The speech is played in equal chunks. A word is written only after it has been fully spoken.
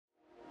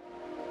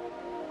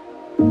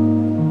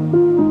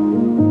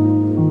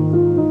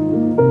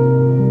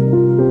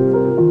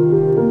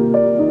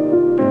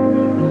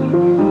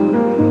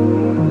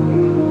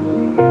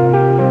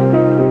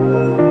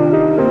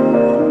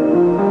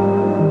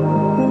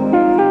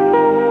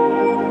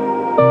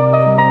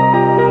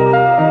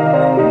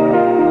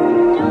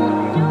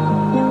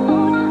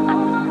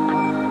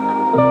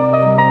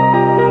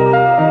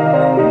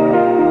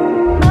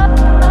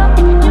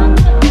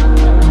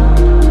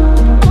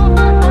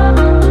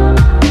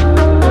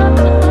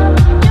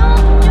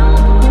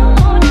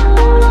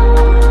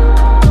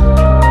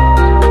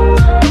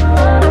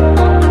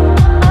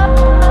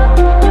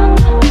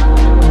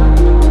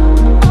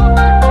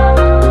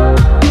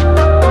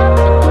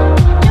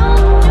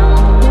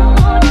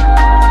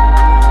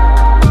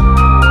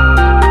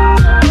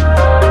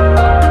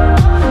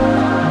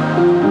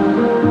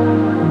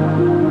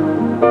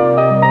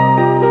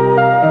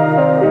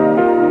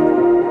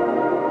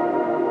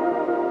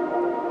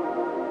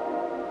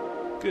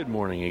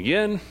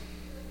again.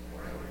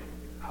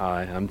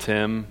 Hi, I'm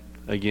Tim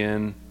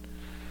again.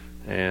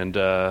 And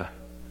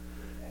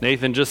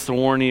Nathan, just to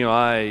warn you,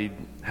 I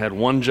had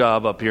one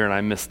job up here and I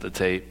missed the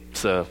tape.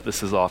 So if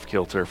this is off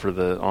kilter for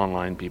the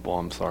online people,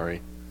 I'm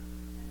sorry.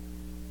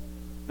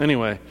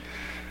 Anyway,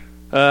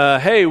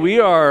 hey, we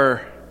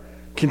are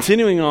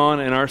continuing on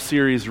in our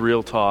series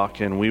Real Talk,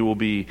 and we will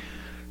be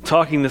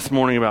talking this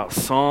morning about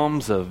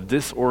Psalms of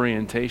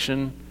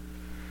Disorientation.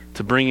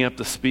 To bring you up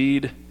to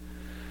speed,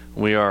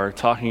 we are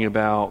talking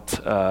about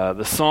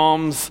the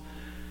Psalms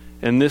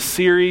in this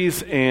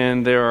series,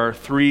 and there are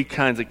three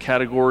kinds of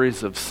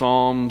categories of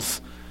Psalms,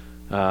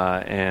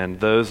 and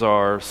those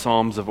are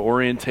Psalms of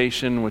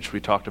Orientation, which we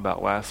talked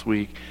about last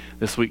week.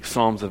 This week,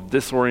 Psalms of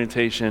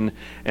Disorientation,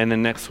 and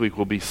then next week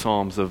will be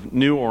Psalms of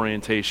New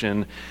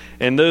Orientation.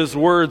 And those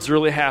words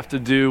really have to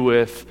do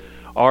with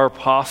our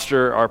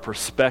posture, our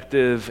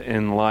perspective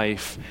in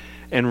life,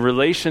 in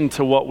relation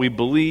to what we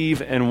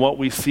believe and what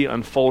we see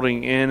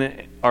unfolding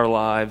in our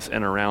lives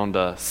and around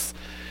us.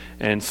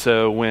 And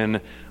so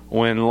when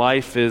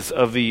life is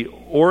of the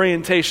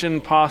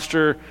orientation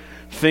posture,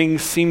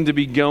 things seem to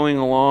be going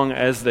along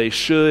as they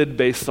should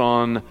based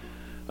on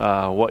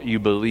what you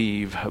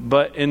believe.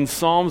 But in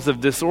Psalms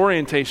of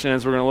Disorientation,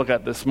 as we're going to look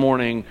at this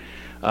morning,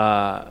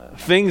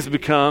 things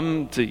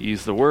become, to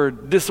use the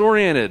word,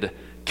 disoriented,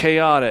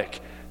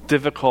 chaotic,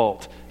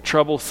 difficult,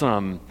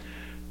 troublesome.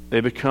 They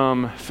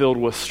become filled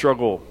with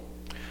struggle.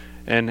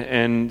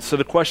 And so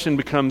the question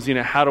becomes,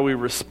 how do we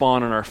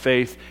respond in our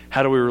faith?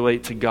 How do we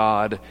relate to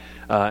God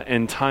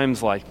in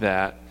times like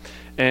that?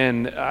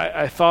 And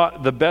I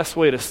thought the best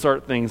way to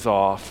start things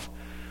off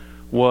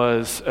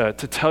was to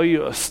tell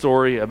you a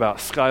story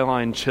about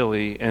Skyline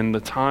Chili and the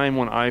time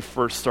when I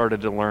first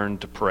started to learn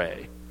to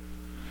pray.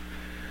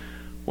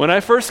 When I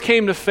first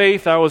came to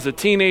faith, I was a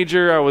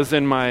teenager. I was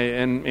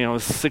I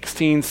was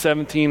 16,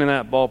 17 in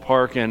that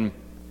ballpark, and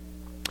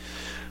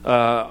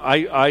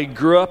I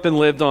grew up and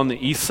lived on the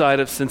east side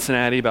of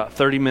Cincinnati, about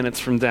 30 minutes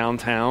from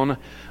downtown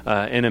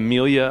in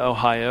Amelia,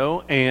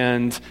 Ohio.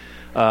 And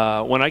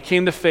when I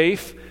came to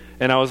faith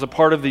and I was a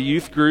part of the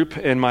youth group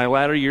in my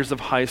latter years of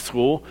high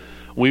school,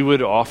 we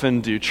would often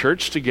do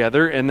church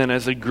together. And then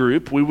as a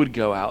group, we would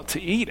go out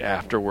to eat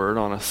afterward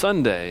on a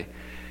Sunday.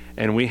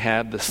 And we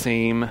had the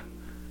same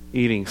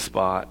eating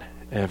spot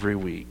every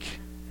week,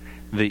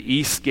 the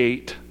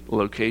Eastgate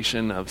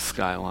location of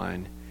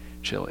Skyline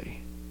Chili.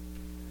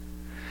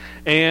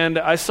 And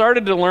I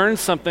started to learn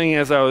something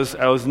as I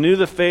was new to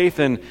the faith,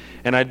 and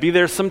I'd be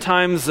there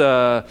sometimes.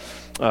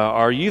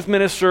 Our youth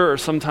minister or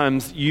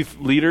sometimes youth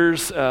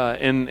leaders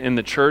in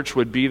the church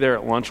would be there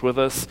at lunch with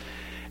us.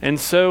 And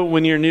so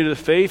when you're new to the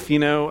faith,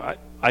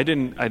 I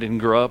didn't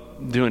grow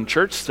up doing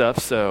church stuff,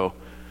 so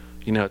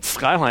it's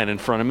Skyline in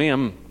front of me.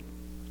 I'm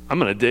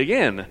going to dig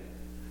in.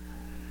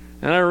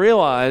 And I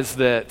realized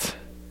that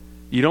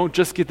you don't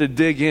just get to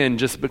dig in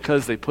just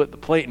because they put the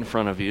plate in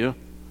front of you.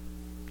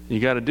 You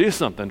got to do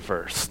something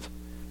first.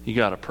 You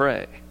got to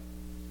pray.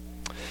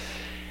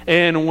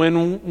 And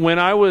when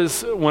I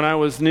was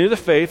new to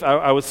faith,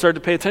 I would start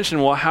to pay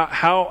attention. Well,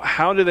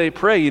 how do they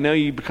pray?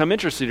 You become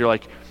interested. You're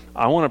like,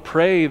 I want to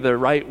pray the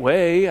right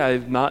way.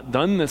 I've not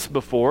done this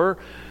before.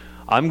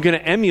 I'm going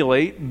to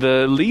emulate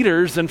the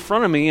leaders in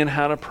front of me in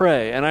how to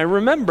pray. And I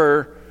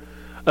remember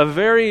a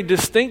very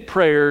distinct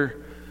prayer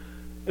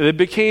that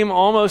became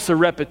almost a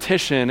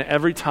repetition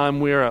every time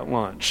we were at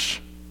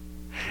lunch.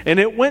 And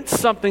it went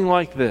something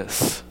like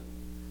this.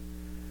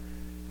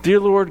 Dear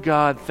Lord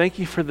God, thank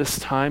you for this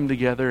time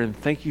together, and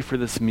thank you for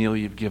this meal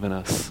you've given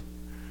us.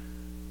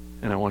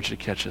 And I want you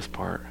to catch this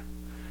part.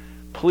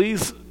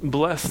 Please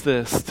bless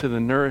this to the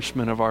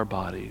nourishment of our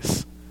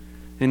bodies.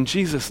 In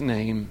Jesus'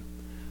 name,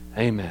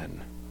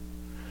 amen.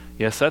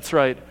 Yes, that's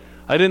right.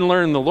 I didn't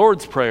learn the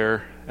Lord's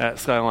Prayer at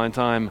Skyline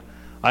Time.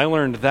 I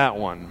learned that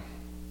one.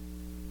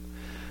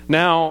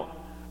 Now,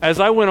 as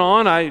I went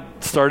on, I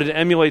started to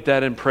emulate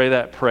that and pray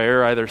that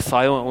prayer, either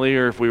silently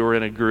or if we were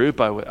in a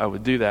group, I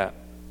would do that.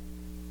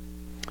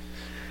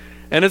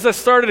 And as I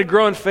started to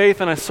grow in faith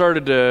and I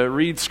started to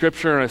read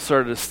Scripture and I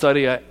started to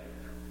study, I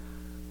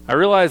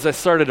realized I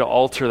started to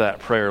alter that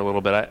prayer a little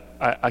bit.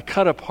 I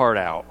cut a part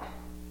out.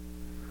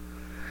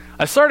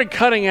 I started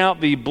cutting out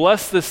the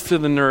bless this to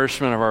the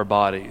nourishment of our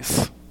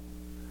bodies.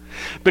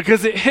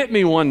 Because it hit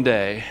me one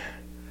day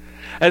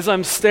as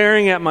I'm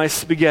staring at my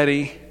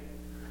spaghetti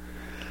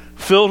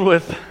filled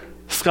with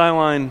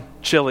Skyline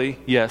chili.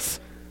 Yes,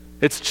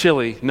 it's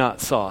chili, not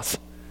sauce.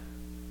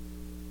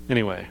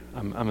 Anyway,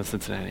 I'm a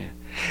Cincinnatian.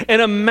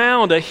 And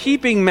a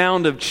heaping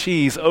mound of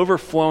cheese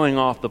overflowing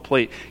off the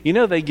plate.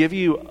 They give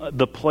you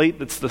the plate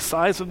that's the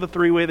size of the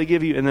three-way they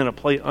give you, and then a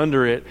plate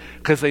under it,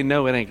 because they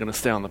know it ain't going to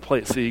stay on the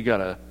plate. So you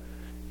gotta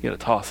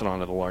toss it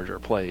onto the larger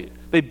plate.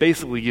 They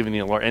basically give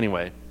you a large.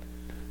 Anyway,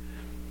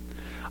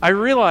 I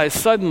realized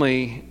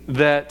suddenly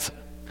that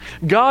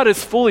God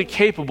is fully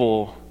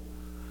capable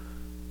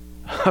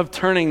of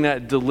turning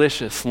that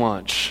delicious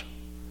lunch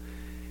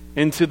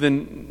into the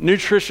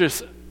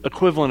nutritious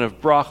equivalent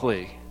of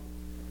broccoli.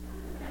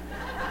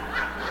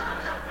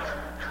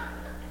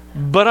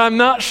 But I'm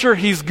not sure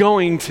he's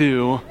going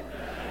to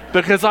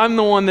because I'm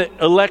the one that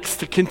elects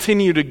to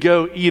continue to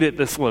go eat at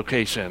this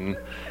location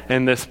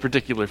and this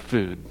particular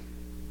food.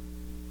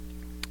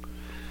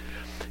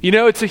 You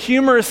know, it's a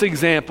humorous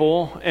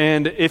example,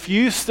 and if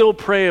you still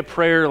pray a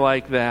prayer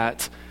like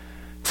that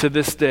to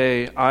this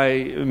day,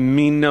 I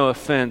mean no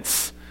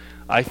offense.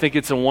 I think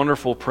it's a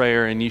wonderful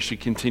prayer, and you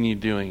should continue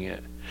doing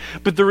it.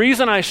 But the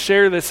reason I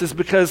share this is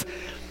because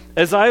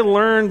as I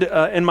learned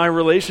in my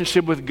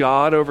relationship with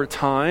God over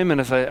time, and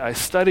as I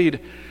studied,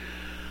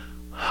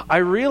 I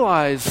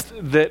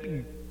realized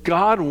that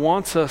God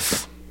wants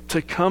us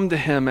to come to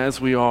Him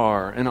as we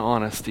are in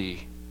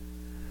honesty.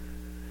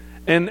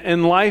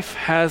 And life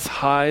has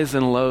highs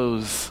and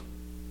lows,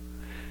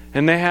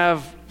 and they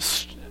have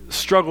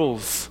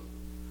struggles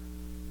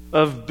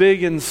of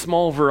big and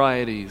small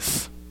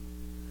varieties.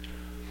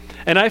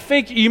 And I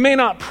think you may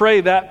not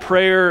pray that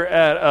prayer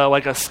at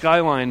like a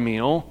Skyline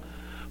meal,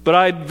 but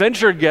I'd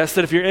venture guess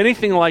that if you're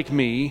anything like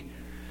me,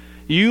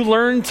 you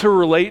learn to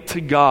relate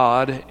to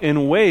God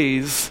in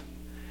ways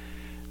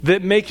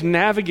that make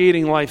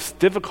navigating life's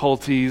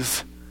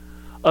difficulties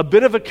a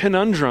bit of a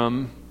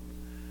conundrum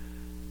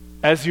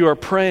as you are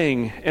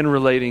praying and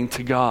relating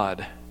to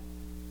God.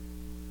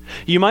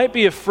 You might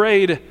be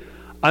afraid,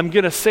 I'm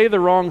going to say the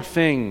wrong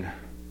thing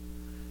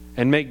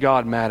and make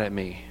God mad at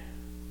me.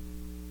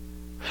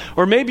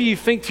 Or maybe you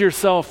think to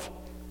yourself,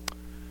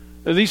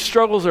 these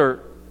struggles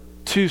are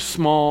too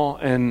small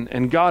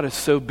and God is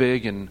so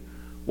big, and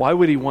why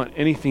would He want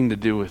anything to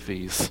do with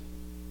these?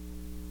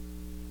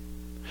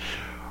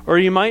 Or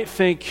you might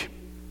think,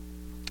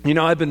 you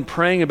know, I've been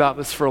praying about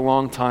this for a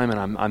long time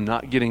and I'm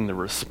not getting the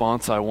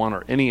response I want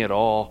or any at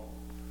all.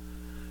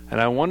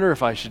 And I wonder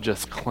if I should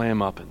just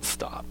clam up and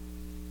stop.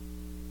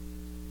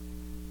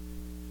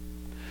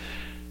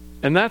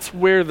 And that's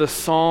where the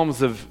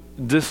Psalms of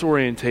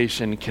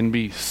disorientation can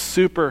be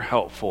super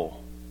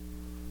helpful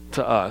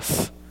to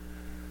us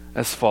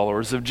as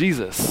followers of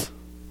Jesus.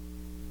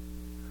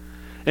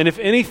 And if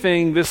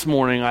anything, this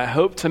morning, I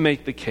hope to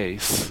make the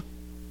case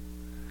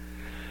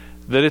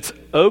that it's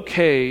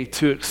okay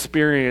to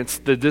experience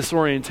the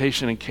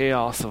disorientation and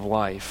chaos of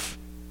life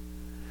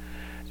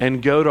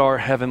and go to our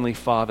Heavenly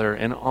Father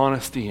in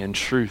honesty and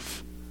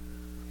truth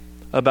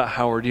about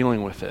how we're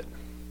dealing with it.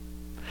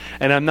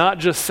 And I'm not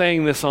just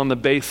saying this on the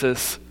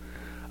basis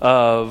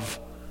of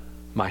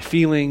my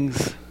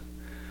feelings,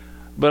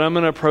 but I'm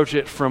going to approach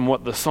it from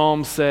what the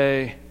Psalms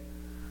say,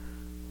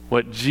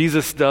 what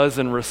Jesus does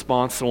in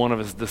response to one of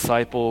His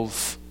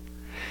disciples,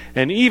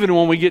 and even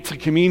when we get to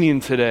communion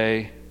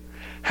today,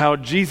 how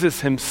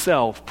Jesus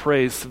Himself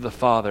prays to the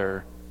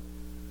Father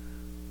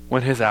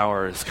when His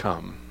hour has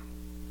come.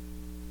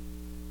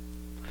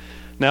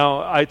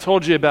 Now, I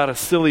told you about a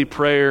silly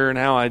prayer and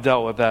how I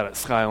dealt with that at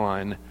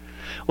Skyline.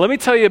 Let me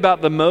tell you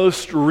about the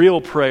most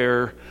real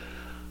prayer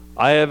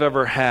I have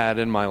ever had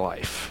in my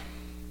life.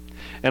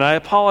 And I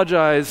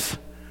apologize.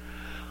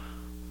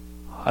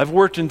 I've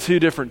worked in 2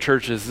 different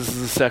churches. This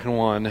is the second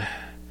one.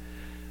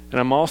 And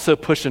I'm also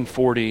pushing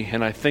 40,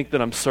 and I think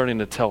that I'm starting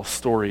to tell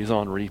stories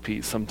on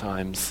repeat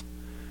sometimes.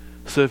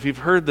 So if you've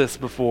heard this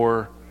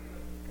before,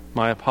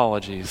 my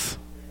apologies.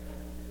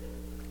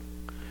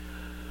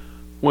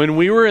 When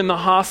we were in the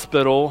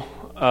hospital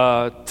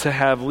to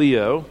have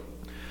Leo,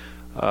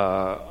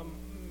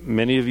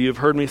 many of you have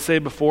heard me say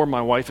before,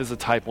 my wife is a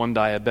type 1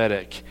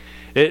 diabetic.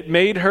 It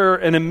made her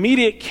an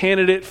immediate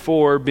candidate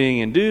for being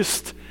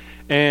induced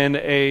and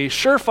a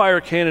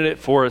surefire candidate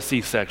for a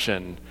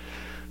C-section.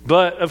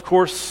 But, of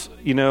course,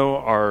 you know,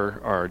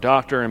 our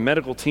doctor and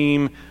medical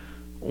team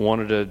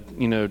wanted to,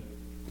 you know,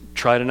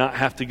 try to not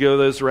have to go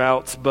those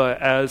routes.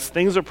 But as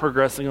things are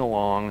progressing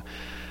along,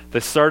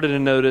 they started to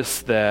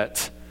notice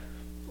that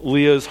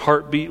Leo's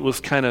heartbeat was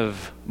kind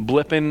of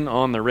blipping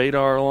on the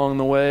radar along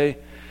the way.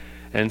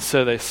 And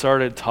so they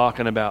started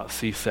talking about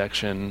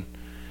C-section.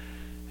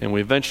 And we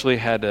eventually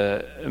had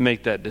to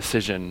make that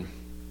decision.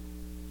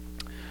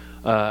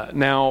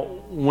 Now,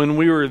 when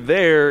we were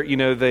there, you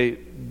know,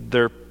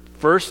 their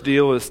first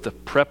deal is to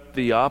prep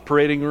the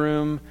operating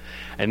room,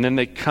 and then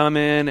they come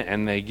in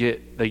and they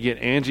get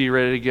Angie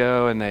ready to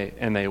go, and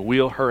they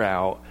wheel her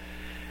out,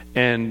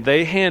 and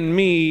they hand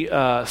me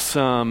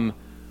some,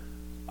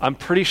 I'm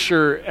pretty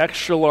sure,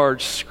 extra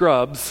large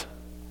scrubs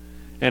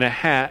and a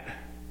hat,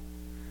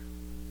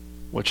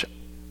 which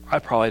I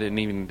probably didn't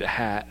even need a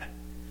hat.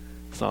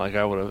 It's not like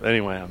I would have.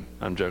 Anyway,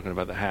 I'm joking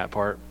about the hat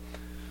part.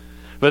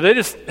 But they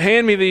just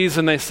hand me these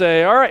and they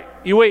say, all right,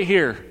 you wait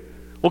here.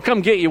 We'll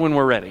come get you when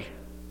we're ready.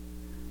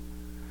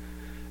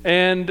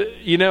 And,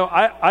 you know,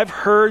 I've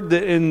heard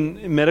that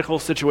in medical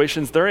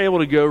situations, they're able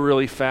to go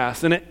really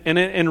fast. And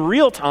in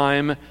real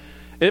time,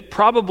 it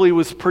probably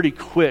was pretty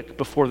quick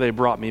before they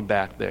brought me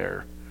back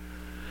there.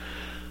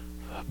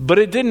 But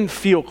it didn't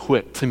feel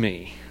quick to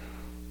me.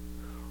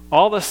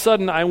 All of a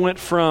sudden, I went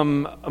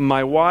from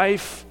my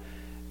wife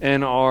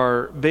and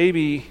our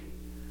baby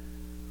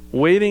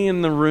waiting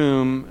in the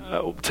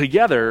room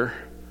together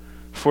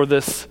for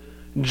this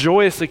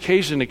joyous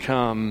occasion to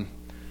come,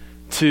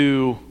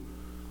 to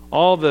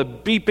all the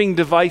beeping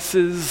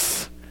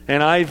devices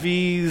and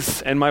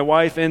IVs and my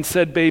wife and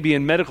said baby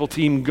and medical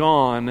team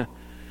gone,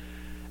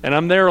 and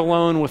I'm there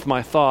alone with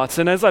my thoughts.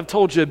 And as I've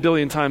told you a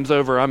billion times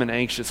over, I'm an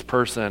anxious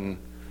person.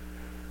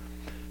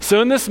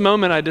 So in this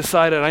moment, I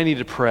decided I need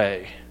to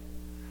pray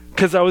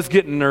because I was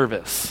getting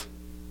nervous.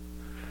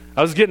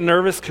 I was getting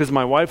nervous because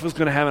my wife was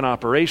going to have an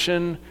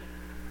operation.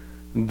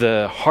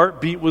 The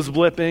heartbeat was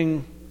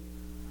blipping.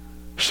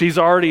 She's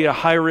already a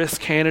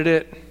high-risk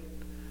candidate.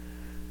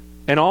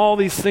 And all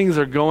these things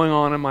are going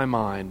on in my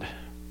mind.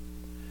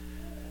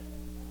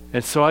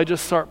 And so I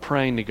just start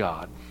praying to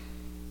God.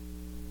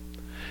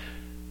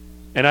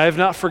 And I have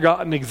not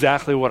forgotten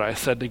exactly what I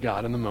said to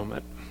God in the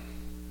moment.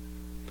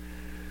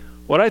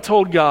 What I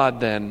told God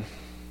then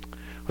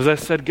was I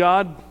said,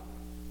 God,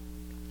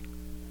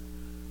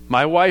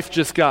 my wife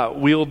just got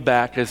wheeled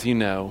back, as you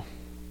know.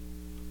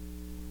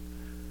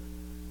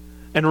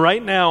 And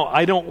right now,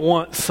 I don't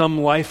want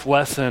some life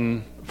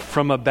lesson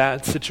from a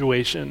bad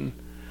situation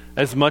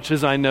as much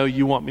as I know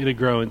you want me to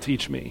grow and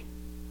teach me.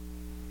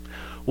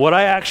 What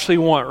I actually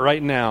want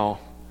right now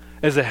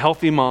is a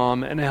healthy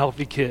mom and a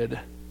healthy kid.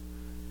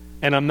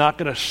 And I'm not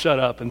going to shut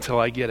up until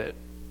I get it.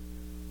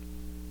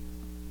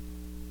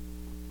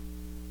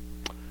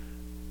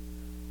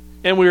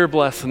 And we were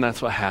blessed, and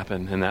that's what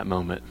happened in that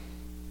moment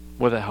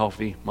with a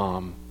healthy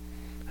mom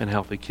and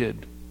healthy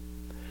kid.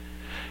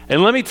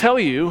 And let me tell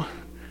you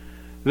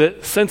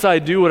that since I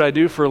do what I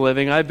do for a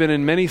living, I've been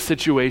in many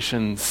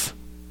situations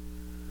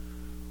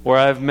where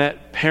I've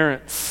met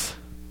parents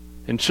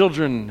and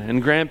children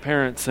and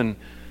grandparents and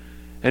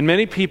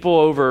many people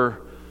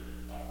over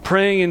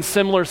praying in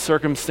similar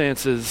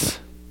circumstances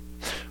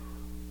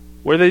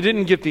where they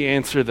didn't get the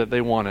answer that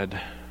they wanted.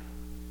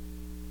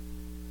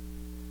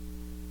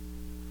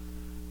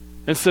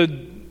 And so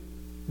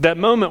that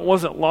moment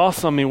wasn't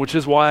lost on me, which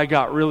is why I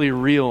got really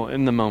real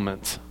in the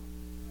moment.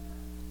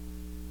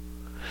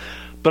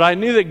 But I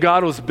knew that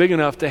God was big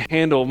enough to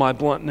handle my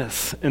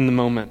bluntness in the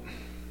moment.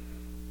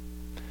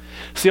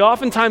 See,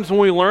 oftentimes when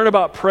we learn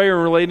about prayer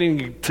and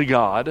relating to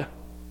God,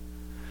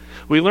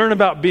 we learn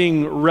about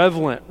being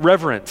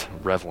reverent.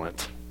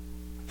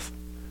 Is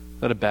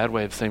that a bad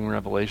way of saying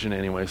revelation?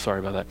 Anyway, sorry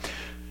about that.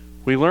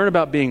 We learn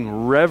about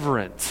being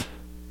reverent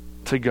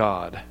to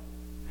God.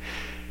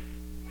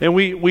 And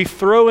we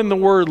throw in the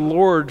word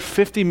Lord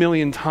 50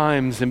 million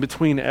times in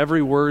between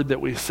every word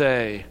that we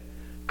say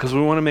because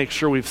we want to make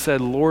sure we've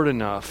said Lord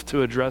enough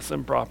to address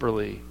him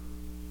properly.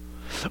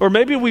 Or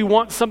maybe we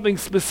want something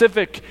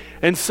specific,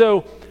 and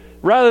so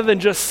rather than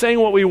just saying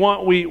what we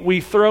want, we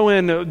throw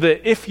in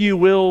the if you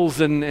wills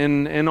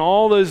and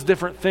all those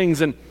different things.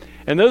 And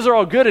those are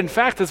all good. In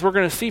fact, as we're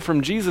going to see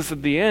from Jesus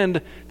at the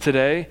end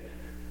today,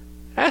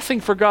 asking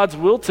for God's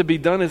will to be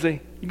done is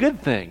a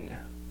good thing.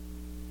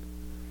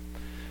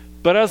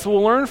 But as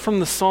we'll learn from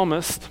the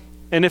psalmist,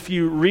 and if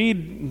you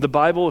read the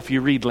Bible, if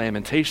you read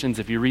Lamentations,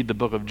 if you read the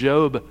book of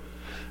Job,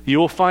 you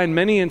will find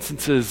many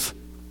instances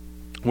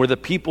where the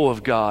people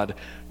of God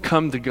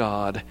come to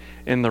God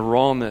in the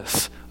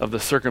rawness of the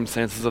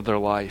circumstances of their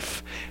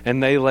life,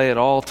 and they lay it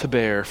all to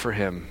bear for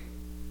him,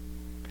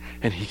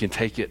 and he can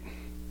take it.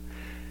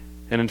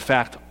 And in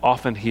fact,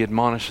 often he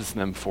admonishes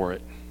them for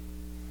it.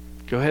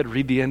 Go ahead,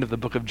 read the end of the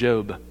book of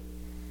Job.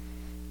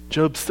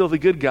 Job's still the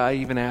good guy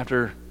even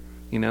after,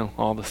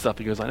 all the stuff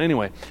he goes on.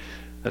 Anyway,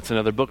 that's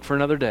another book for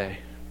another day.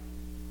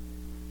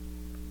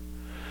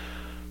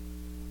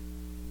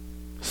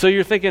 So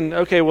you're thinking,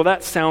 okay, well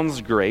that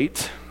sounds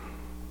great,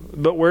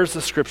 but where's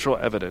the scriptural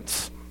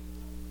evidence?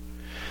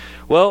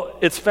 Well,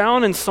 it's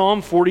found in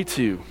Psalm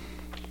 42.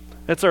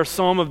 It's our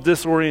psalm of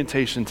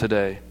disorientation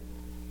today.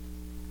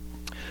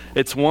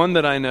 It's one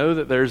that I know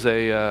that there's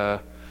a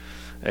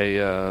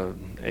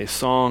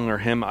song or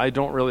hymn. I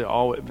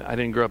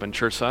didn't grow up in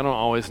church, so I don't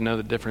always know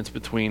the difference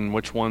between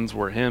which ones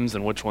were hymns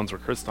and which ones were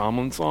Chris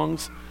Tomlin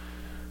songs.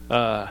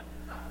 But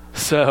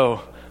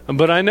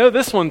I know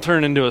this one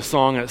turned into a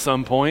song at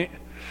some point.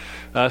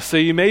 So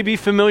you may be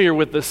familiar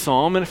with this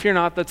psalm, and if you're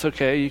not, that's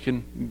okay. You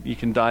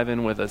can dive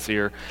in with us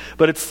here.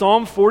 But it's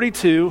Psalm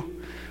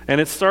 42, and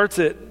it starts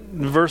at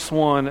verse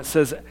 1. It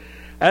says,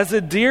 "As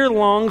a deer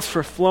longs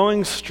for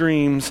flowing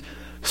streams,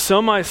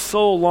 so my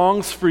soul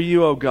longs for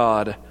you, O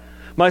God.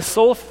 My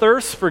soul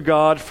thirsts for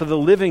God, for the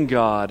living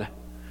God.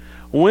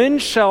 When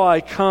shall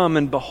I come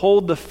and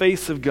behold the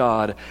face of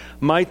God?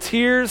 My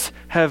tears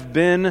have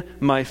been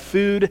my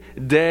food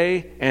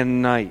day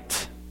and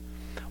night,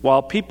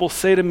 while people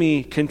say to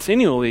me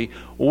continually,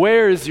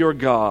 'Where is your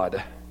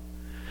God?'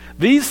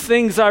 These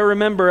things I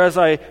remember as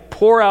I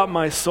pour out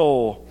my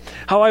soul,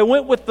 how I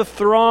went with the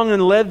throng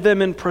and led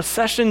them in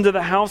procession to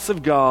the house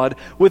of God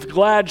with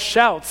glad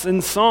shouts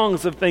and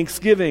songs of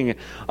thanksgiving,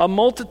 a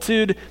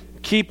multitude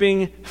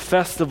keeping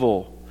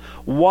festival.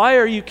 Why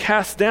are you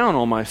cast down,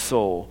 O my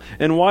soul?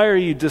 And why are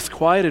you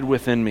disquieted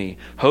within me?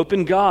 Hope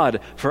in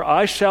God, for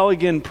I shall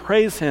again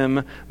praise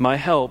him, my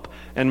help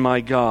and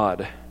my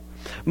God.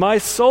 My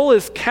soul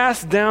is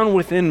cast down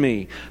within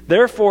me.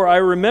 Therefore I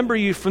remember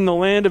you from the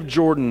land of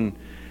Jordan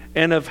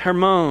and of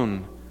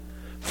Hermon,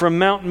 from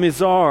Mount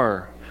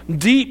Mizar.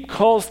 Deep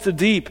calls to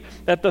deep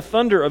at the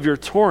thunder of your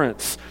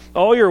torrents.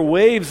 All your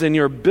waves and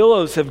your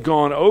billows have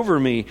gone over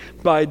me.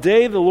 By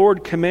day the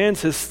Lord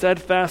commands his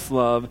steadfast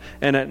love,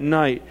 and at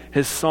night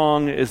his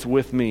song is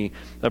with me,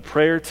 a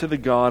prayer to the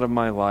God of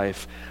my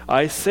life.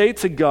 I say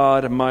to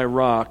God, my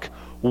rock,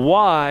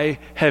 why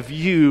have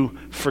you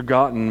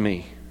forgotten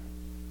me?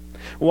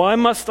 Why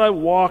must I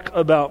walk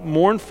about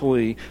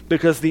mournfully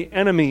because the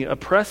enemy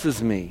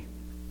oppresses me?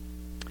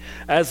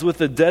 As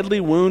with a deadly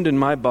wound in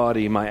my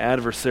body, my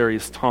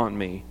adversaries taunt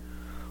me.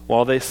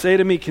 While they say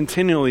to me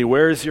continually,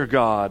 where is your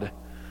God?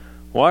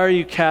 Why are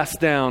you cast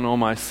down, O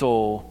my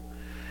soul?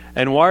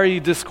 And why are you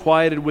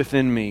disquieted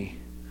within me?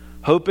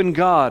 Hope in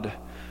God,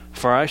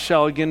 for I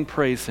shall again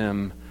praise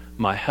him,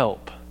 my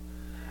help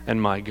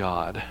and my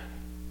God.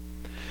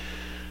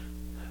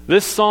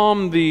 This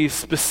psalm, the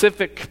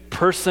specific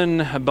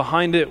person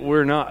behind it,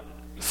 we're not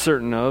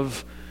certain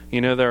of.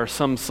 There are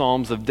some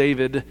psalms of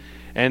David,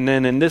 and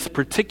then in this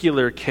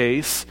particular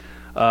case,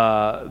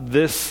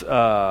 this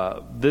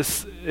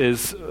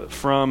is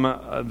from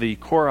the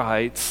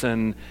Korahites,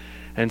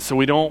 and so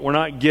we're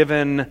not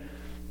given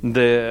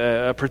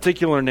a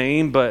particular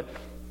name, but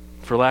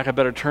for lack of a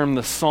better term,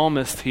 the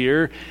psalmist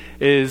here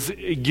is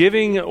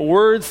giving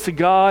words to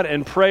God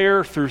and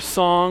prayer through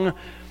song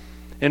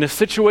in a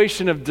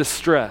situation of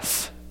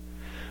distress,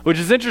 which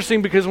is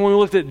interesting because when we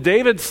looked at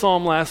David's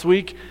psalm last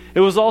week, it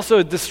was also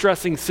a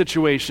distressing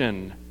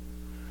situation.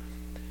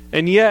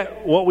 And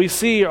yet, what we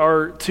see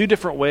are two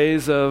different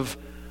ways of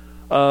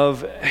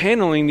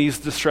handling these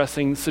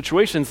distressing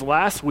situations.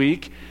 Last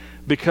week,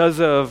 because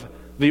of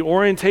the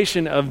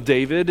orientation of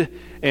David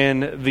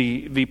and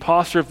the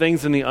posture of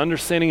things and the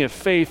understanding of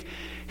faith,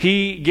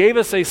 he gave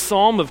us a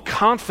psalm of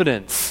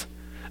confidence.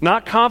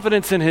 Not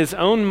confidence in his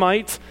own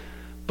might,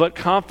 but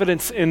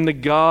confidence in the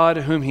God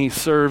whom he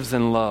serves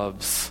and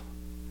loves.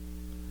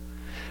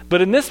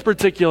 But in this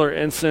particular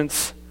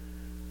instance,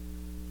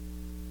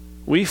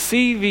 we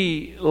see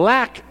the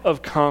lack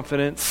of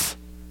confidence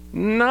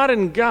not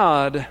in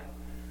God,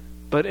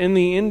 but in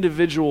the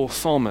individual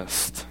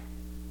psalmist.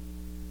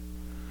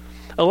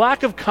 A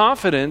lack of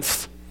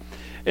confidence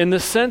in the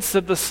sense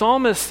that the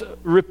psalmist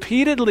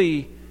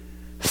repeatedly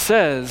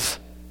says,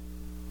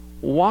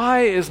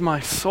 why is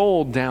my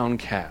soul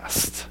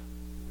downcast?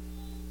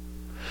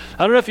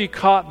 I don't know if you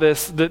caught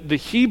this, the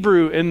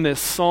Hebrew in this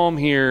psalm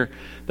here,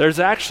 there's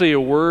actually a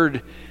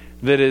word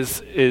that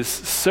is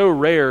so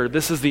rare.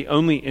 This is the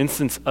only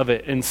instance of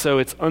it, and so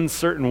it's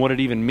uncertain what it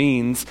even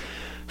means.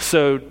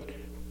 So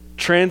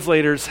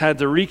translators had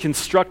to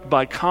reconstruct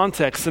by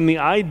context, and the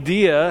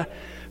idea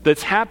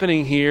that's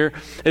happening here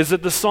is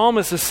that the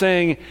psalmist is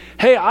saying,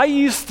 hey, I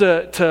used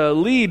to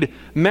lead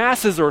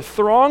masses or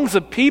throngs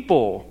of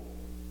people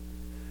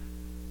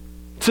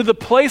to the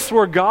place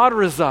where God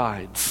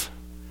resides.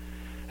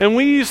 And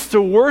we used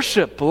to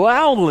worship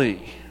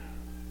loudly.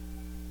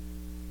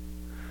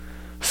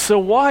 So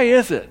why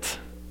is it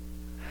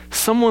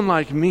someone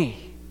like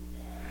me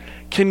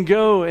can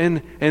go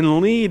and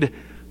lead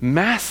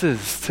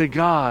masses to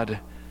God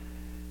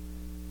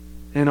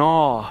in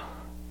awe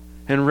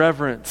and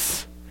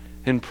reverence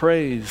and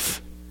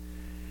praise,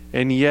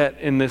 and yet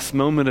in this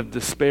moment of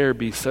despair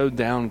be so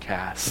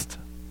downcast?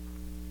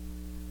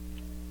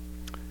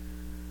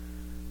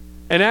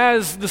 And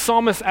as the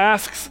psalmist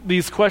asks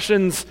these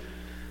questions,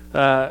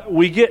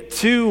 we get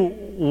two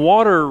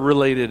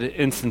water-related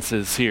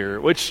instances here,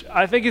 which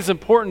I think is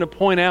important to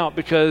point out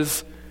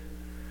because,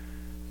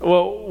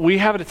 we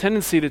have a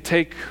tendency to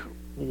take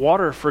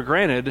water for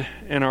granted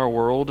in our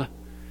world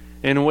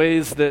in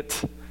ways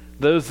that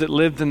those that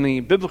lived in the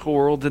biblical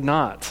world did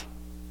not.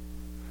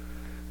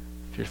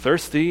 If you're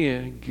thirsty,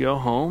 you go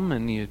home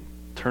and you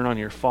turn on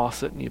your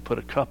faucet and you put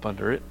a cup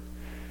under it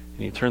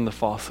and you turn the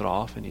faucet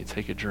off and you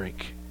take a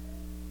drink.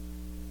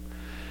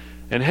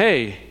 And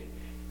hey,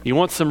 you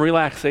want some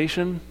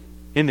relaxation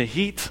in the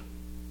heat?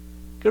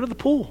 Go to the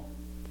pool.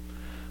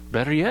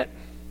 Better yet,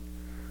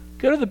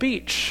 go to the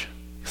beach.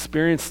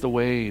 Experience the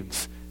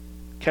waves.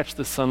 Catch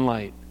the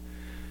sunlight.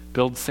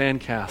 Build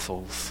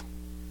sandcastles.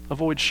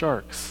 Avoid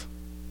sharks.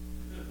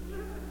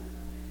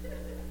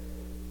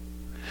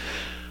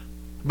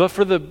 But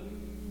for the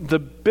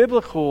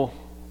biblical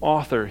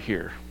author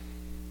here,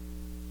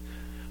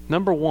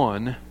 number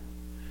one,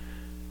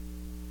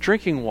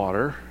 drinking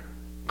water,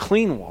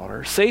 clean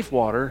water, safe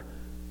water,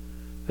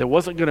 that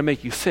wasn't going to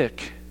make you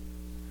sick,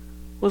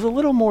 was a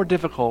little more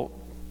difficult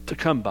to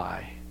come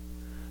by,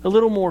 a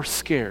little more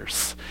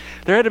scarce.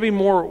 There had to be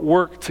more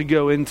work to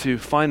go into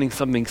finding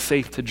something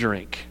safe to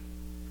drink.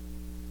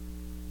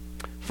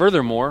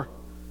 Furthermore,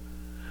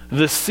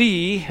 the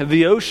sea,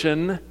 the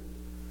ocean,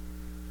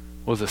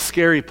 was a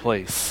scary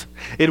place.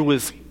 It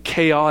was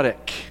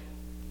chaotic.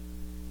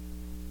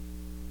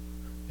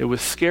 It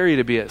was scary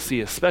to be at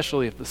sea,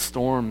 especially if the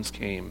storms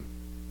came.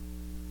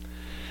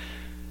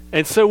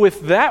 And so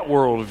with that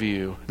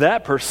worldview,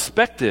 that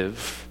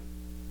perspective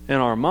in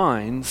our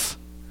minds,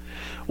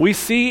 we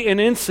see an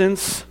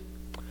instance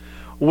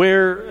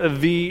where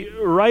the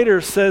writer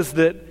says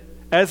that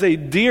as a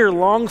deer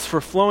longs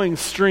for flowing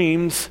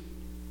streams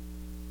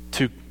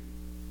to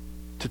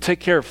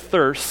take care of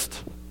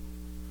thirst,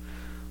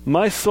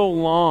 My soul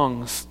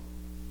longs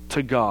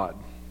to God.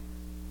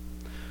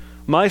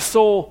 My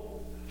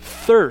soul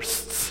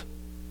thirsts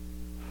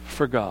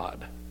for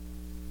God.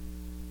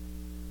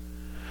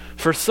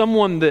 For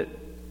someone that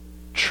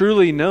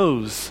truly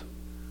knows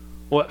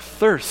what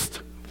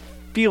thirst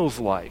feels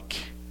like,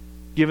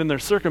 given their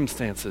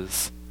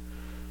circumstances,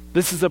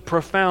 this is a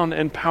profound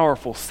and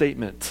powerful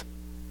statement.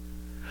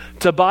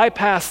 To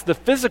bypass the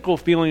physical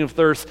feeling of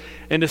thirst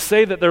and to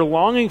say that they're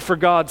longing for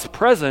God's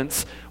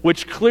presence,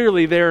 which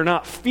clearly they are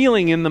not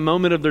feeling in the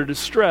moment of their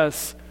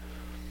distress,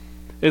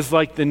 is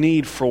like the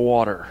need for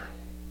water.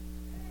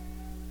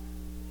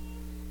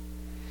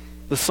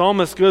 The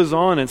psalmist goes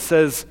on and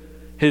says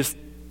his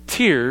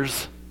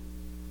tears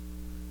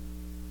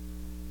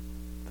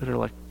that are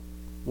like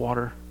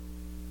water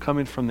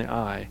coming from the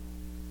eye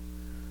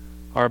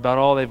are about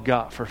all they've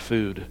got for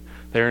food.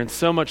 They're in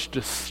so much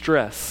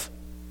distress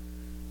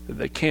that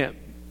they can't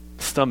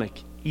stomach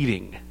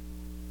eating.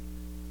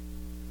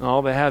 And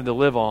all they have to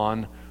live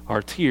on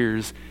are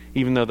tears,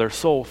 even though their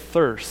soul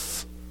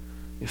thirsts.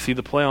 You see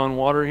the play on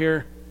water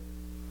here?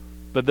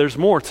 But there's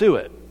more to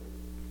it.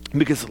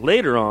 Because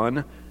later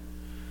on,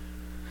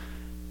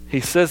 he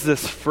says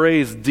this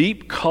phrase,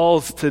 deep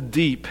calls to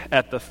deep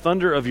at the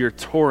thunder of your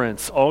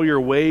torrents. All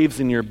your waves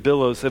and your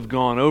billows have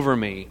gone over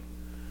me.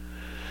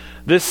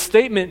 This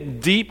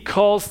statement, deep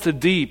calls to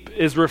deep,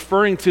 is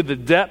referring to the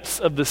depths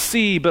of the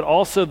sea, but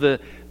also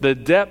the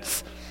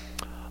depths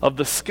of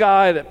the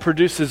sky that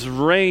produces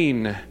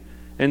rain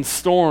and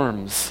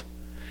storms.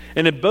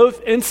 And in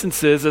both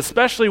instances,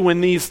 especially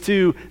when these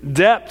two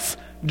depths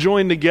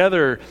join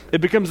together, it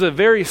becomes a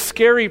very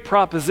scary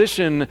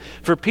proposition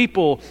for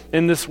people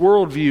in this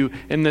worldview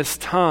in this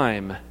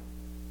time.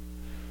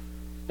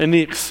 And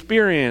the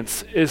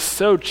experience is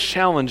so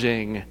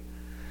challenging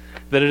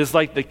that it is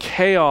like the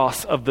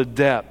chaos of the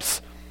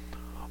depths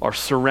are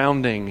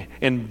surrounding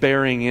and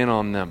bearing in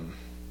on them.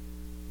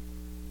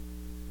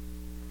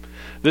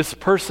 This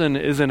person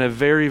is in a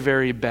very,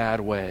 very bad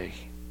way.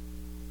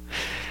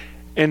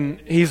 And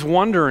he's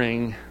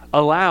wondering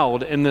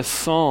aloud in this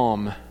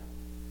psalm,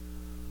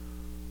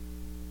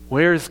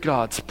 where is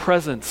God's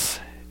presence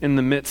in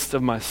the midst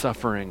of my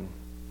suffering?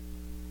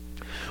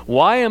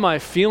 Why am I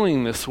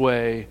feeling this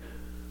way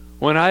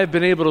when I have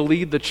been able to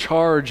lead the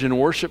charge in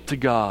worship to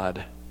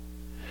God?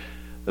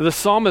 The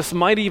psalmist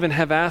might even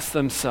have asked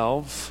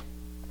themselves,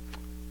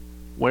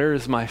 where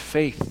is my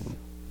faith?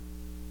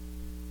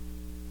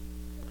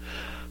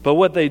 But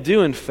what they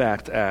do in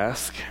fact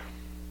ask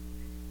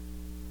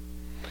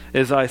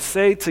is, I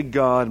say to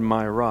God,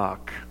 my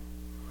rock,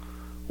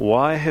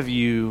 why have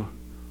you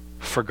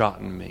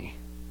forgotten me?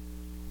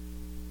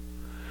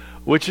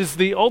 Which is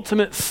the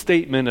ultimate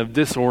statement of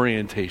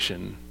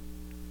disorientation.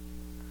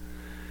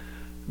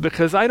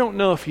 Because I don't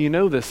know if you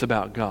know this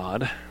about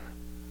God,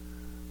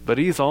 but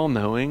He's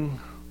all-knowing,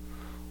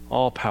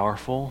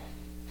 all-powerful,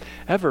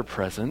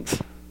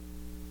 ever-present.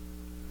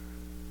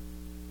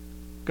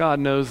 God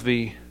knows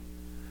the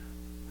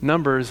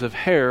numbers of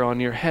hair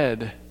on your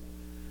head.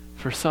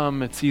 For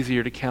some, it's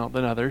easier to count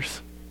than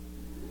others.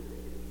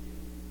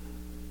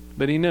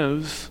 But He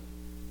knows.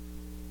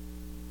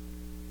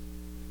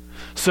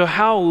 So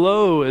how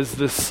low is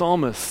this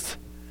psalmist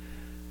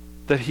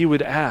that he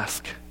would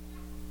ask,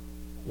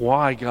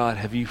 why, God,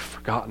 have you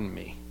forgotten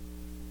me?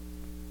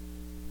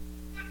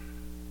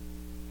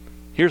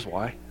 Here's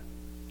why.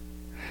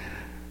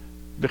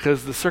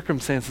 Because the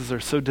circumstances are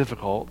so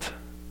difficult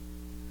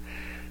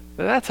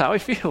that that's how he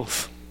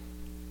feels.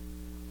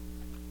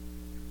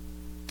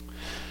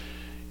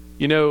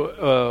 You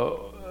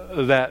know,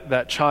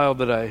 that child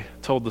that I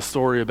told the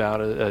story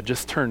about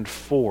just turned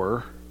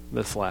 4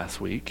 this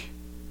last week.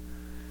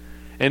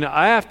 And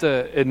I have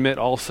to admit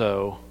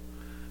also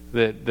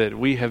that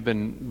we have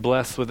been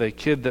blessed with a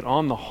kid that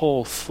on the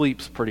whole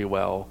sleeps pretty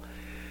well.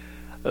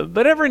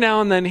 But every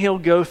now and then he'll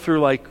go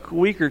through like a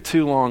week or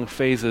 2 long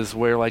phases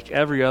where like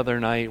every other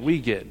night we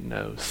get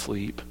no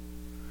sleep.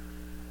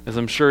 As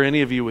I'm sure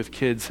any of you with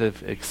kids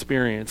have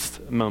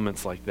experienced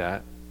moments like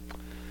that.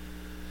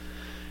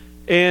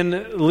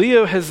 And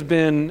Leo has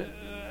been,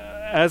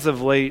 as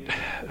of late,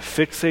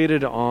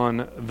 fixated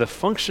on the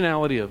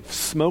functionality of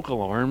smoke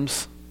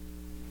alarms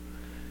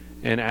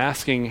and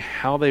asking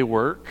how they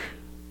work.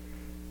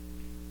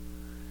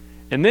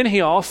 And then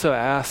he also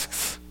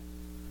asks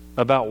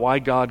about why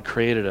God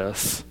created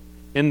us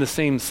in the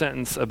same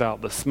sentence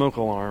about the smoke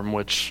alarm,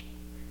 which,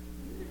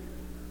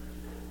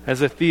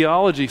 as a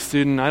theology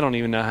student, I don't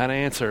even know how to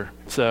answer.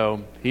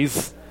 So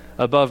he's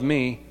above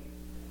me.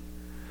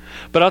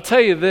 But I'll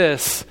tell you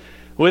this,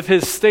 with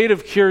his state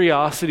of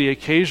curiosity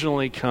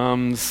occasionally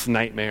comes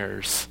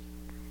nightmares.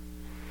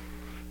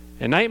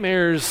 And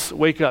nightmares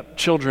wake up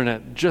children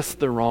at just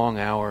the wrong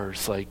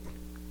hours, like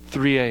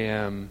 3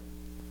 a.m.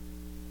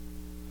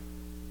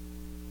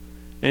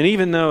 And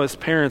even though as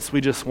parents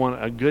we just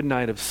want a good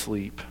night of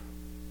sleep,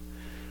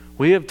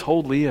 we have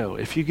told Leo,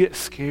 if you get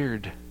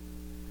scared,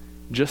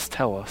 just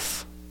tell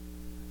us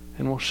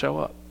and we'll show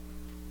up.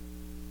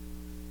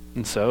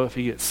 And so if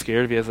he gets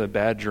scared, if he has a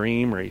bad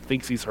dream or he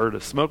thinks he's heard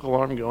a smoke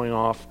alarm going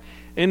off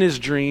in his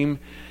dream,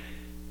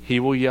 he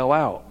will yell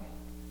out.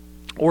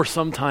 Or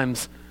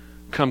sometimes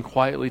come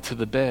quietly to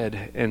the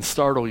bed and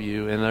startle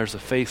you, and there's a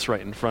face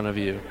right in front of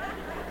you.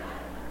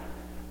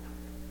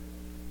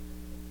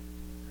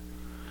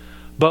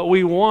 But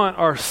we want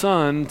our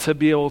son to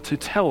be able to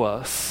tell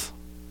us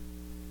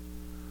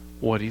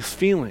what he's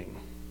feeling,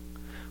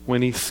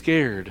 when he's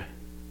scared,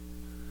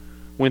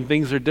 when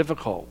things are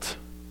difficult,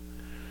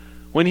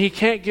 when he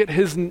can't get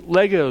his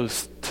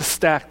Legos to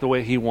stack the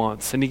way he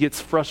wants and he gets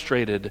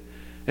frustrated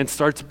and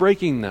starts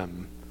breaking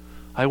them.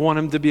 I want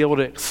him to be able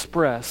to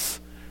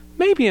express,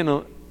 maybe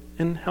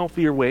in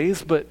healthier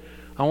ways, but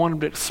I want him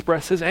to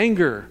express his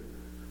anger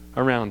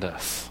around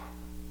us.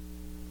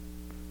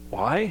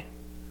 Why?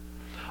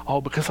 Oh,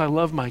 because I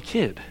love my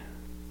kid.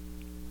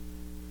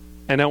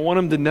 And I want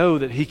him to know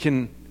that he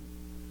can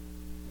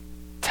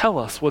tell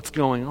us what's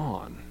going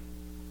on.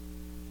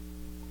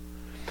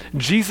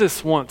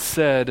 Jesus once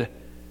said,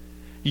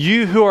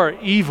 "You who are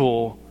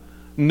evil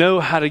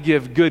know how to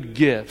give good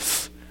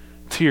gifts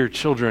to your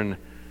children.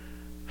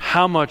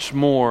 How much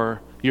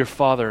more your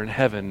Father in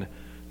heaven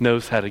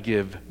knows how to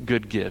give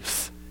good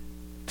gifts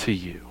to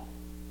you."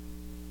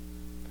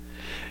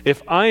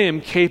 If I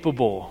am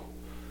capable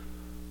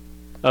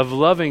of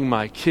loving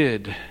my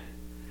kid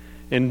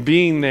and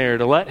being there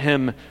to let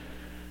him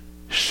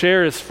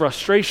share his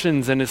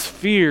frustrations and his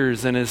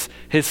fears and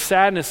his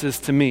sadnesses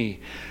to me,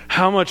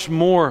 how much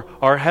more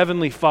our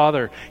Heavenly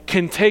Father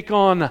can take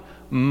on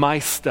my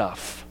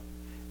stuff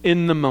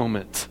in the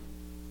moment.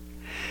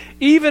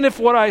 Even if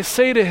what I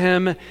say to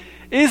him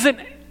isn't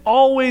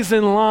always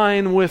in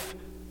line with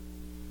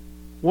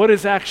what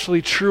is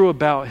actually true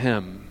about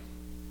him.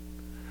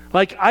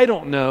 Like, I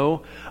don't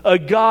know, a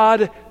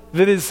God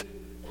that is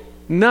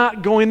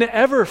not going to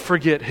ever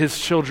forget his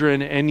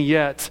children, and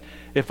yet,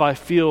 if I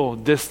feel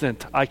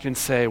distant, I can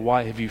say,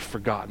 "Why have you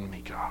forgotten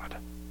me, God?"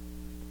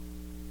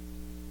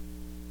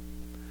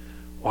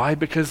 Why?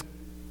 Because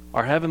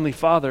our Heavenly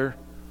Father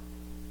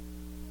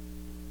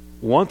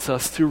wants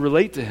us to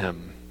relate to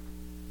him.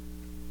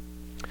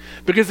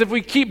 Because if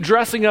we keep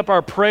dressing up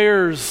our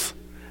prayers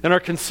and our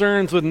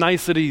concerns with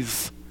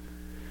niceties,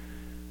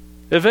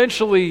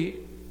 eventually,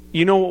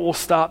 you know what we'll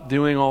stop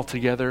doing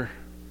altogether?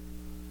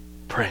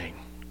 Praying.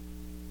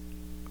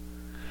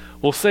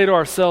 We'll say to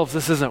ourselves,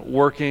 "This isn't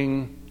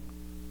working.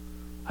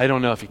 I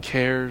don't know if he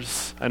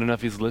cares. I don't know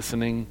if he's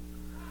listening.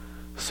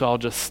 So I'll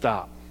just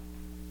stop."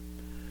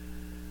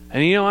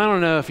 And I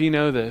don't know if you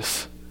know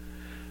this,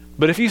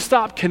 but if you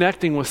stop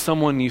connecting with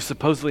someone you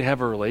supposedly have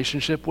a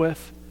relationship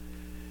with,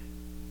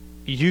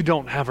 you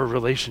don't have a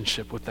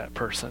relationship with that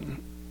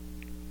person.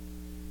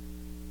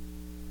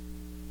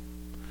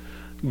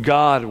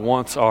 God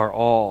wants our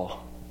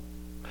all,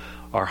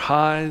 our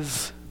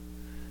highs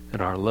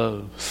and our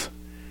lows.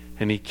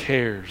 And he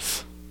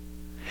cares.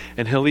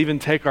 And he'll even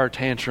take our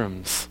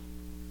tantrums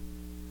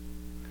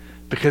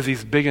because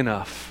he's big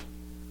enough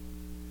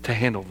to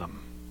handle them.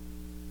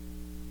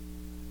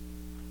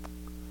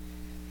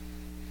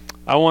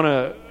 I want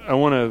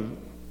to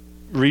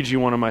read you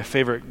one of my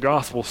favorite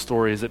gospel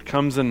stories. It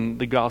comes in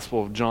the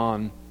Gospel of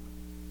John.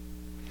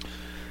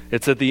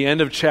 It's at the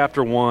end of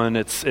chapter 1.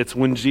 It's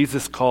when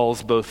Jesus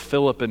calls both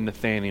Philip and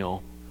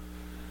Nathanael.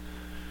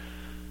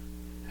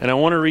 And I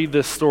want to read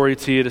this story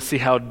to you to see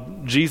how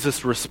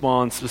Jesus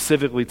responds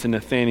specifically to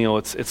Nathanael.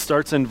 It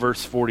starts in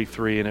verse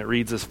 43, and it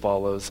reads as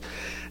follows.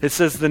 It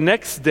says, "The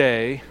next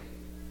day,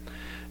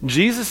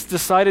 Jesus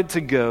decided to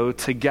go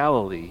to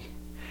Galilee.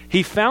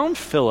 He found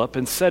Philip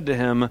and said to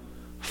him,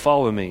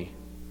 'Follow me.'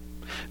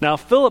 Now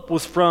Philip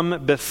was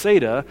from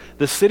Bethsaida,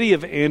 the city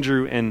of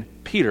Andrew and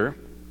Peter.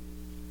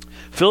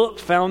 Philip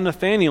found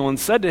Nathanael and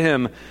said to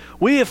him,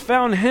 'We have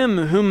found him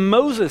whom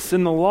Moses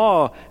in the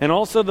law and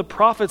also the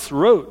prophets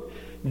wrote,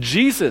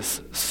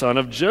 Jesus, son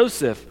of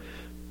Joseph,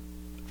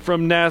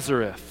 from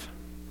Nazareth.'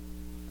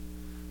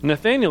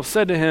 Nathanael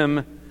said to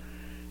him,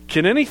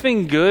 'Can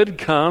anything good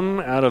come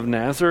out of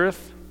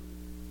Nazareth?'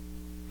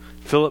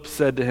 Philip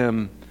said to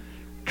him,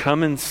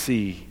 'Come and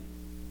see.'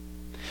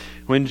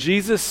 When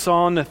Jesus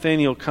saw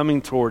Nathanael coming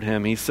toward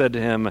him, he said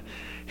to him,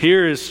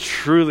 'Here is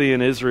truly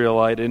an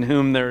Israelite in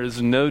whom there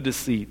is no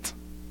deceit.'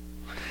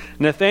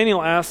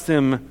 Nathanael asked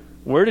him,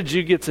 'Where did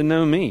you get to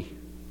know me?'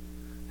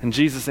 And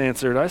Jesus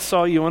answered, 'I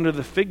saw you under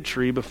the fig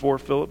tree before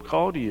Philip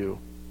called you.'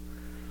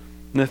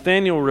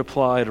 Nathanael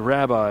replied,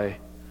 'Rabbi,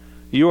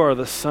 you are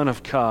the Son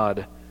of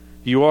God.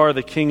 You are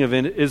the King of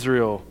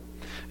Israel.'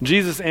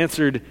 Jesus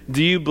answered,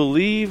 'Do you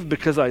believe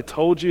because I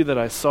told you that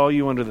I saw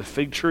you under the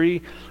fig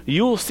tree?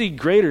 You will see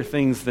greater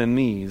things than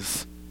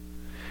these.'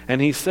 And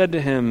he said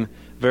to him,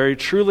 'Very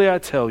truly I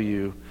tell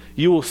you,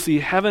 you will see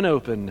heaven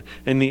open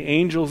and the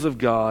angels of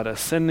God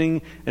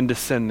ascending and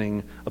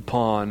descending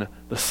upon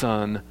the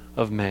Son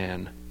of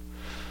Man.'"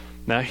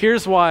 Now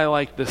here's why I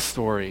like this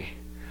story.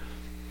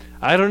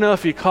 I don't know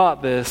if you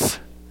caught this,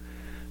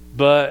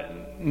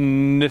 but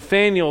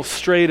Nathanael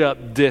straight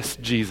up dissed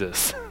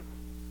Jesus.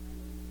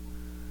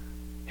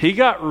 He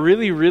got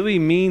really, really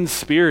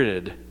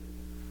mean-spirited.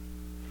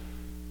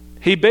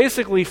 He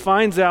basically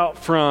finds out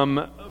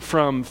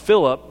from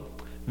Philip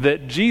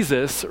that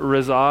Jesus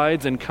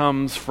resides and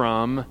comes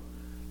from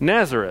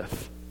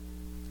Nazareth.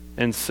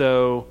 And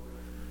so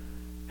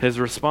his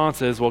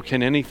response is, well,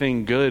 can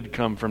anything good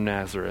come from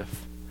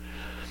Nazareth?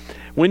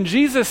 When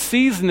Jesus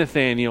sees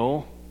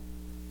Nathanael,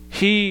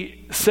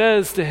 he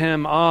says to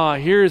him,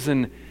 here's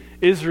an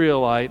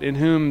Israelite in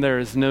whom there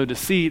is no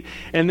deceit.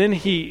 And then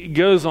he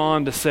goes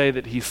on to say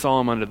that he saw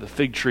him under the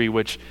fig tree,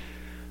 which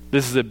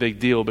this is a big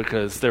deal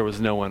because there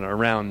was no one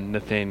around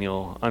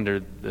Nathanael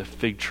under the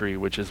fig tree,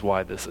 which is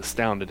why this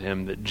astounded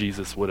him that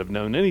Jesus would have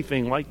known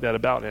anything like that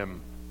about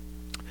him.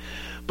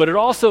 But it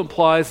also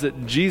implies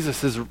that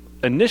Jesus'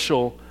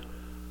 initial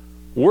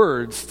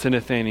words to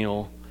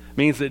Nathanael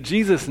means that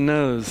Jesus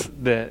knows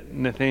that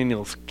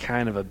Nathanael's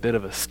kind of a bit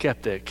of a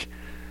skeptic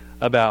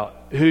about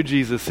who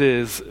Jesus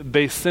is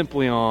based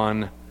simply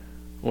on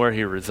where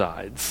he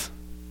resides.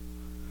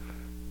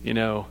 You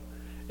know,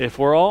 if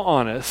we're all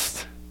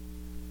honest,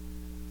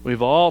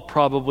 we've all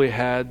probably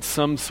had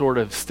some sort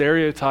of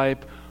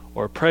stereotype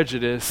or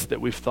prejudice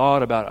that we've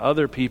thought about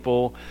other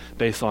people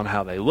based on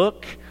how they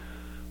look,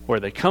 where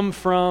they come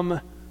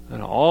from,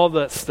 and all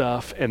that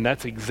stuff. And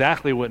that's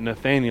exactly what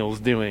Nathanael's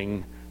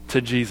doing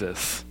to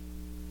Jesus.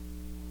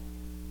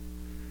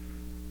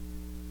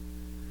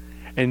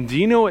 And do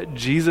you know what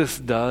Jesus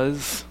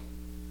does?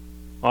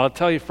 I'll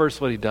tell you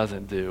first what he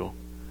doesn't do.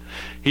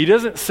 He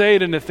doesn't say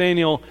to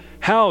Nathanael,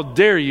 how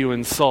dare you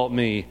insult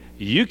me?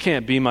 You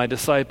can't be my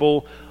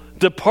disciple.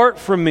 Depart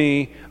from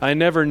me, I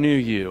never knew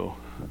you.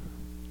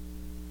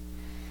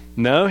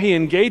 No, he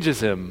engages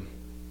him.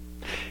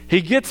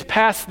 He gets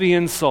past the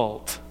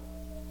insult.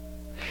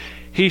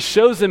 He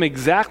shows him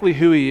exactly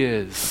who he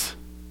is.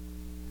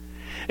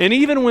 And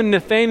even when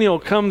Nathanael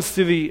comes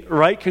to the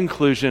right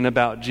conclusion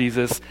about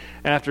Jesus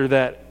after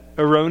that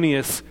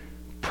erroneous,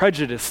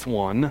 prejudiced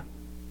one,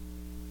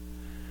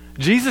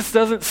 Jesus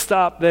doesn't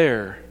stop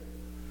there.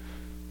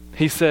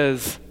 He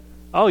says,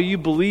 oh, you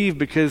believe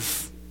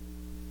because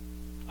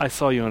I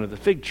saw you under the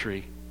fig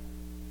tree.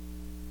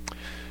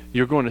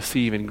 You're going to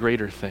see even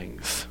greater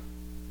things.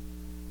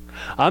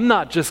 I'm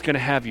not just going to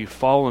have you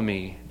follow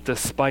me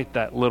despite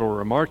that little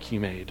remark you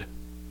made.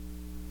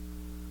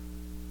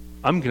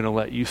 I'm going to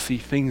let you see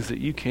things that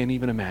you can't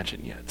even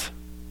imagine yet.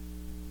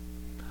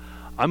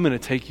 I'm going to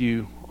take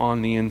you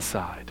on the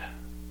inside.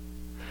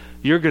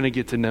 You're going to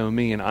get to know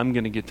me, and I'm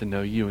going to get to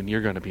know you, and you're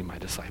going to be my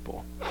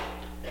disciple.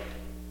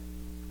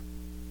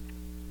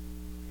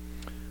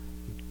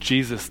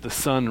 Jesus, the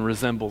Son,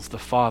 resembles the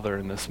Father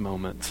in this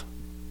moment.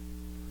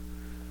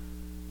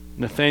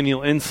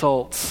 Nathanael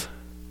insults,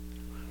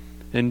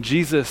 and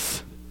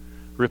Jesus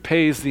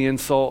repays the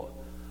insult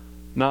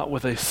not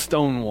with a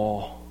stone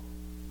wall,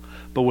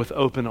 but with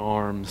open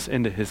arms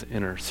into his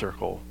inner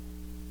circle.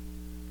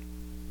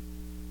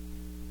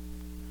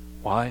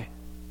 Why?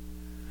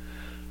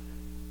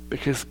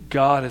 Because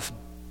God is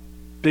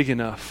big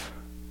enough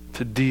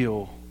to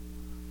deal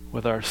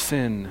with our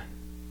sin,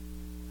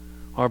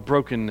 our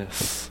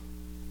brokenness,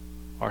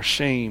 our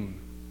shame,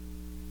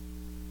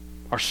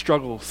 our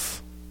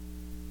struggles.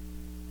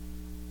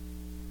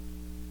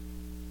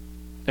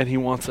 And he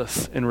wants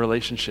us in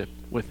relationship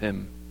with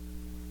him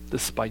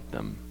despite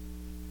them.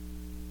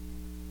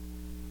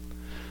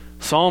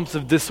 Psalms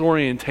of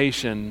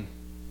disorientation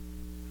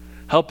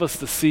help us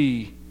to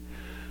see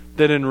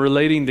that in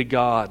relating to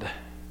God,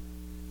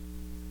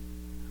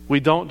 we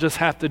don't just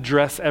have to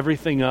dress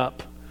everything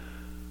up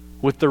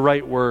with the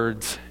right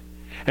words,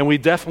 and we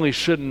definitely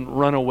shouldn't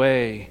run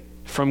away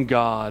from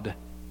God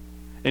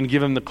and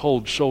give him the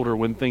cold shoulder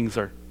when things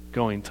are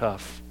going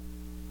tough.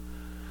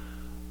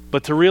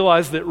 But to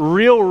realize that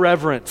real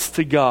reverence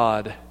to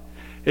God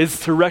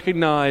is to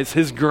recognize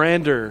his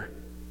grandeur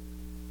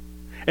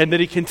and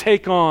that he can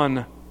take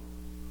on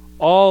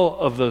all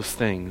of those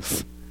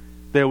things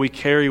that we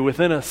carry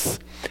within us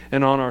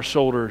and on our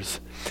shoulders,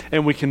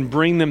 and we can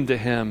bring them to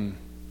him,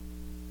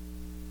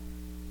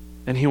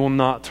 and he will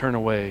not turn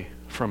away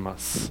from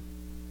us.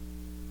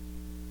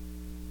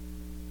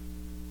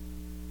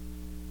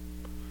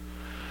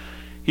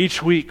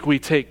 Each week we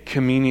take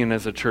communion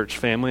as a church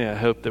family. I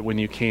hope that when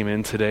you came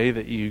in today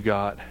that you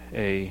got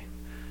a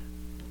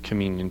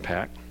communion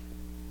pack.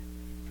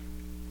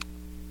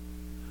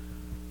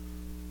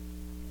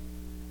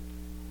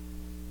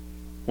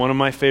 One of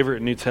my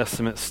favorite New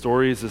Testament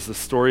stories is the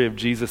story of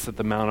Jesus at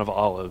the Mount of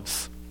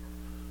Olives.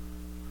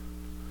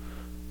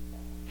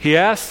 He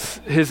asks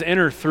his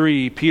inner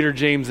three, Peter,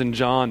 James, and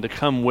John, to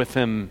come with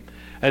him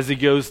as he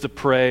goes to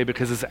pray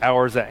because his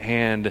hour's at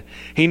hand.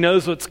 He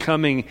knows what's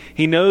coming.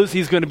 He knows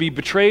he's going to be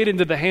betrayed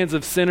into the hands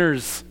of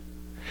sinners,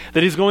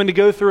 that he's going to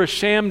go through a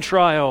sham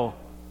trial,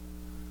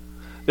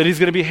 that he's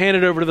going to be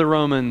handed over to the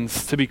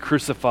Romans to be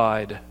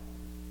crucified.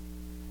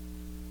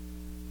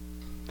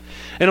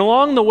 And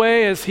along the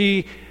way, as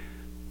he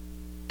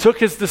took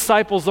his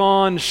disciples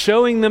on,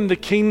 showing them the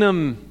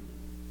kingdom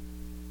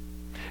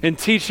and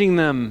teaching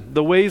them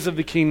the ways of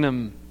the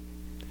kingdom,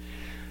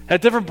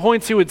 at different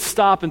points he would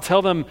stop and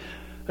tell them,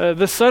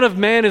 the Son of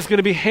Man is going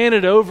to be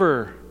handed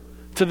over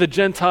to the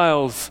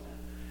Gentiles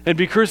and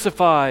be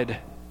crucified.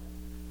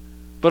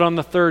 But on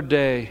the third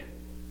day,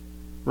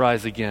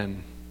 rise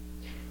again.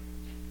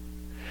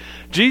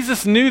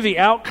 Jesus knew the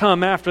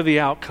outcome after the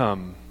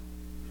outcome,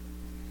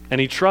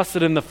 and he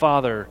trusted in the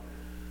Father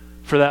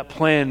for that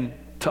plan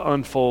to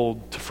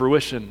unfold to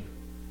fruition.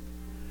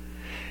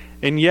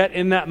 And yet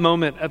in that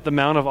moment at the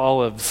Mount of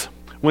Olives,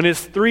 when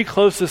his three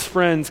closest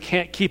friends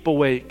can't keep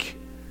awake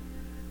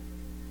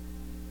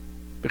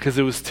because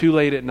it was too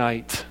late at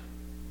night,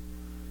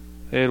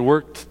 they had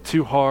worked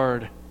too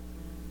hard,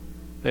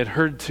 they had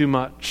heard too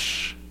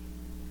much,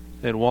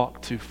 they had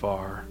walked too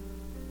far,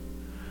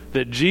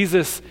 that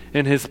Jesus,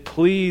 in his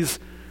pleas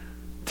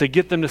to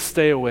get them to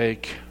stay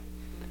awake,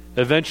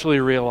 eventually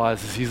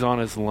realizes he's on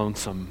his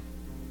lonesome.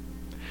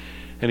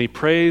 And he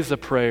prays a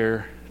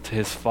prayer to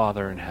his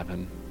Father in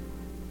heaven.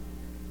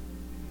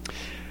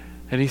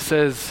 And he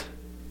says,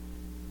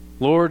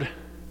 Lord,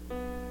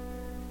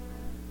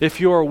 if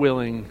you are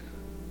willing,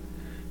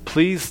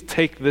 please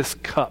take this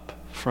cup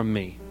from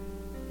me.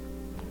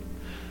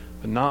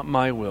 But not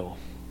my will,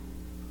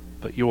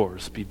 but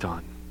yours be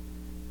done.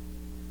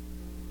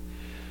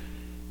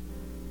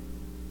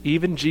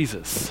 Even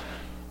Jesus,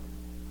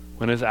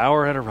 when his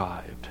hour had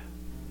arrived,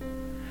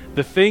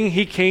 the thing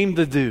he came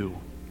to do,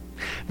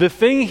 the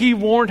thing he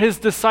warned his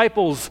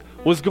disciples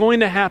was going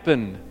to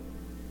happen,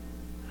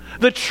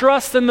 the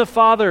trust in the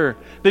Father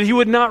that he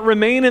would not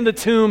remain in the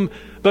tomb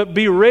but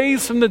be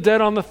raised from the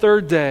dead on the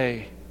third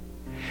day,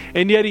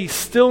 and yet he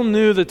still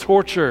knew the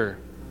torture,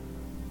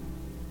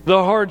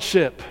 the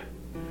hardship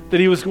that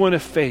he was going to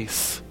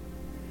face.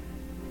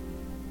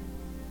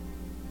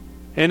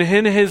 And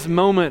in his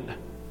moment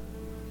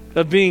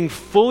of being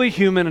fully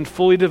human and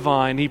fully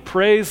divine, he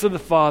prays to the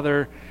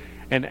Father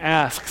and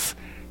asks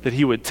that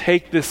he would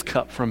take this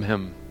cup from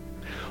him.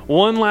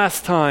 One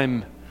last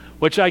time,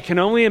 which I can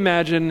only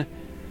imagine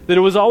that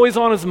it was always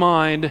on his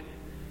mind,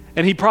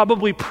 and he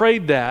probably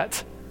prayed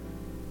that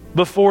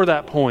before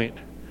that point.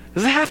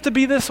 Does it have to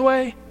be this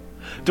way?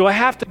 Do I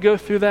have to go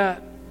through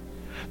that?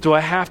 Do I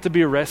have to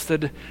be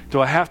arrested? Do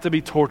I have to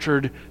be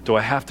tortured? Do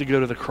I have to go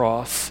to the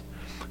cross?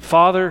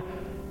 Father,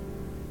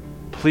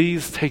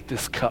 please take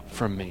this cup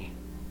from me.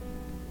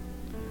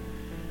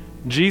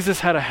 Jesus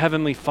had a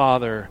heavenly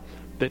Father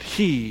that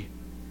he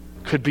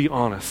could be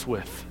honest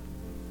with.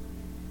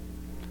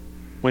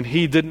 When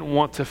he didn't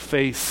want to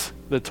face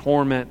the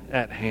torment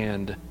at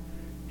hand,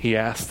 he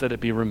asked that it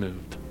be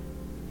removed.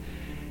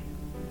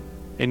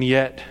 And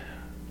yet,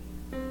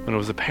 when it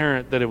was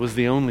apparent that it was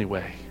the only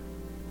way,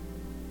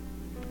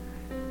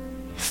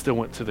 he still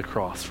went to the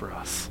cross for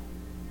us.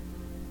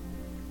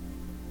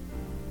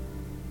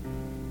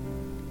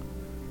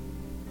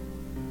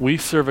 We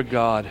serve a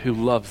God who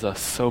loves us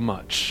so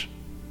much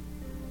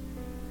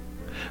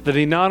that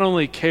he not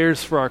only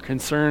cares for our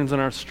concerns and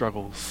our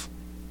struggles,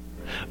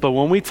 but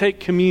when we take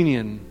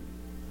communion,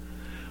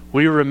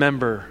 we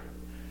remember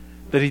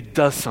that he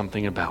does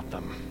something about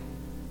them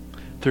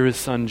through his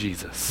Son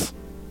Jesus,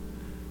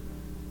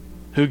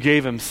 who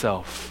gave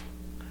himself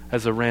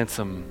as a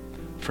ransom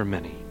for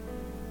many.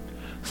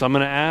 So I'm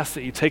going to ask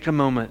that you take a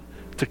moment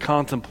to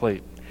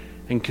contemplate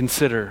and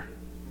consider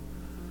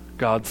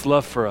God's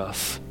love for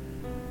us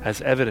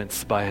as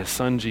evidenced by his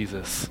Son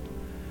Jesus.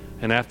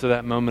 And after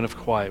that moment of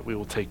quiet, we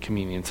will take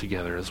communion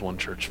together as one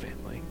church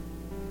family.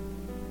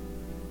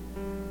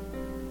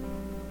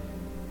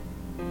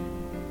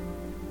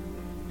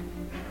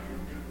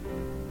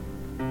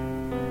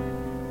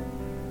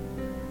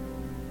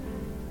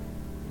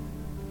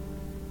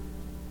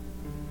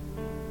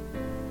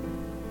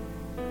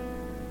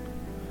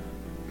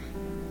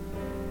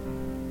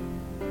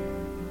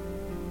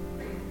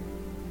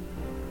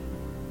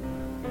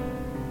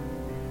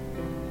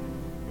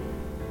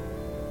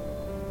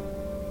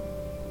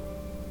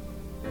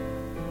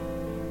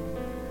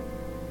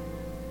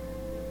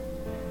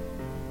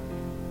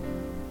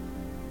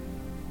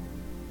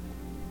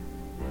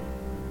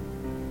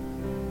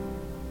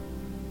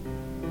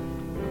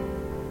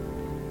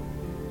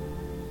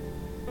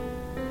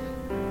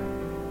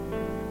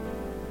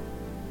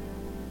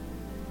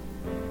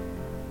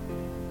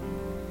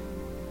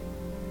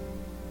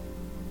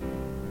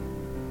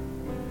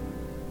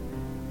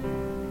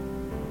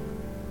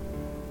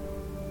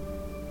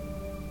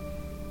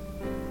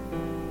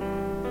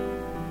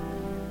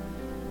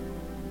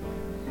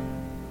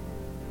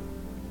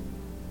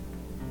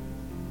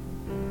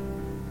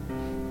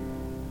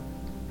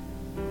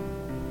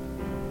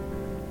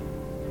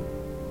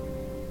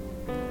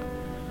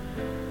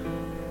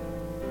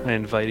 I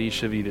invite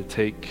each of you to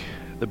take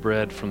the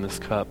bread from this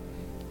cup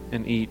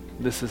and eat.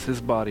 This is his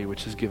body,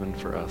 which is given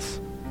for us.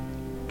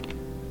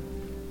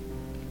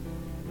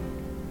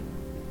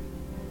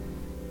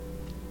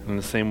 In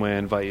the same way, I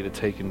invite you to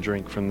take and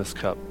drink from this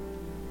cup.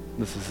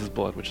 This is his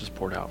blood, which is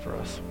poured out for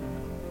us.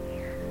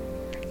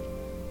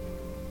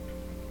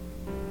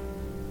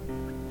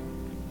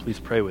 Please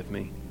pray with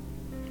me.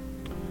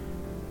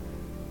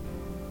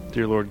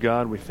 Dear Lord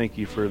God, we thank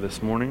you for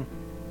this morning.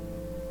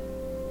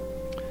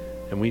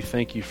 And we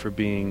thank you for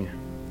being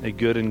a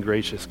good and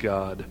gracious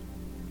God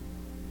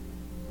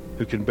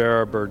who can bear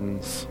our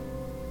burdens,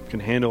 can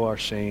handle our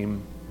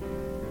shame,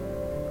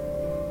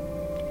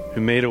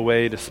 who made a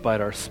way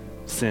despite our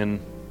sin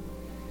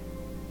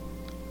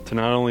to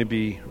not only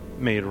be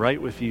made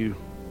right with you,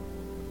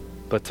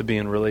 but to be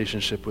in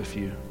relationship with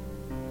you.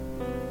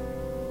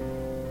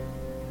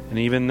 And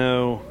even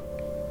though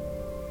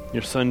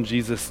your son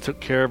Jesus took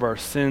care of our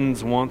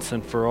sins once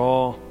and for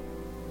all,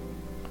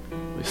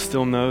 we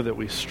still know that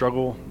we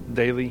struggle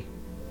daily,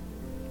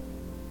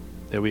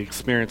 that we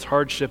experience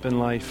hardship in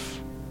life,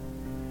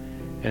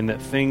 and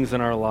that things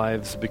in our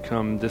lives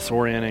become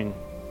disorienting.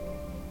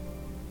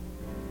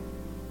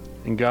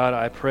 And God,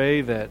 I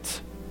pray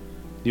that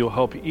you'll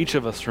help each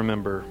of us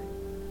remember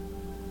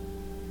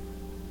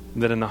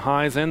that in the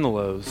highs and the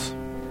lows,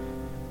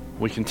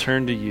 we can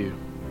turn to you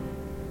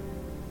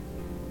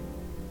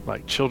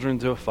like children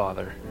to a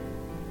father,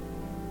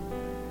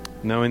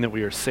 knowing that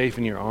we are safe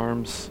in your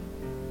arms,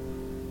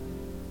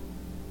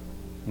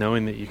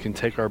 knowing that you can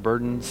take our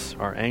burdens,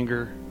 our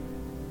anger,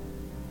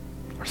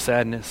 our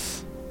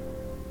sadness,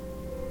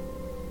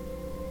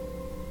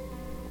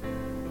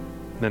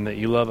 and that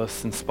you love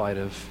us in spite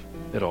of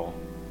it all.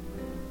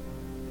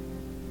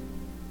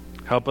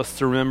 Help us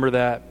to remember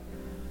that,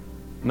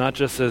 not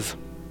just as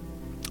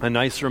a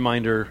nice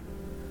reminder,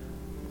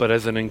 but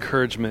as an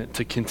encouragement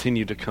to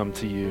continue to come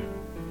to you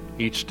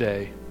each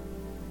day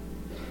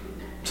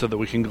so that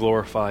we can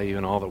glorify you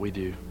in all that we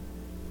do.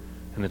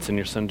 And it's in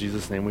your son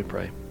Jesus' name we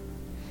pray.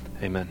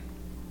 Amen.